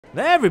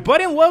Hey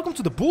everybody, and welcome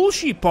to the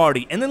bullshit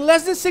party, and in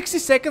less than 60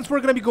 seconds we're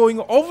gonna be going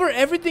over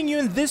everything new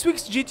in this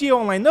week's GTA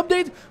Online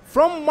update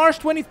from March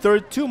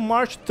 23rd to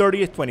March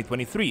 30th,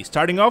 2023,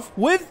 starting off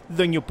with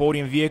the new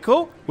Podium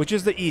vehicle, which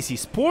is the Issi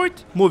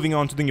Sport, moving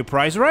on to the new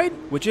prize ride,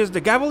 which is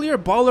the Cavalier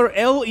Baller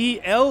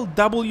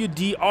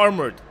LELWD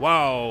Armored.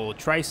 Wow,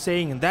 try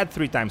saying that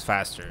 3 times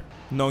faster.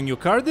 No new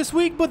car this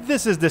week, but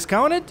this is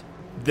discounted,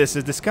 this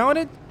is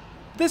discounted,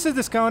 this is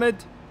discounted,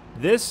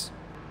 this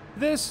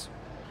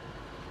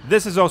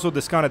is also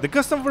discounted, the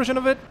custom version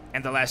of it,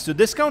 and the last 2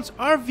 discounts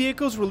are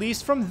vehicles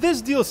released from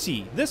this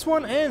DLC, this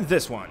one and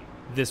this one.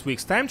 This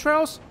week's time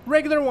trials,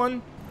 regular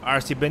one,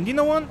 RC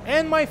Bandino one,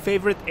 and my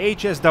favorite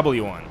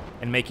HSW one.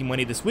 And making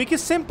money this week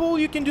is simple.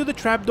 You can do the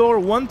trapdoor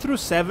 1 through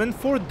 7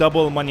 for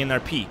double money and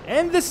RP.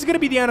 And this is gonna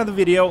be the end of the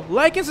video.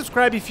 Like and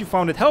subscribe if you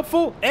found it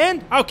helpful,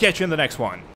 and I'll catch you in the next one.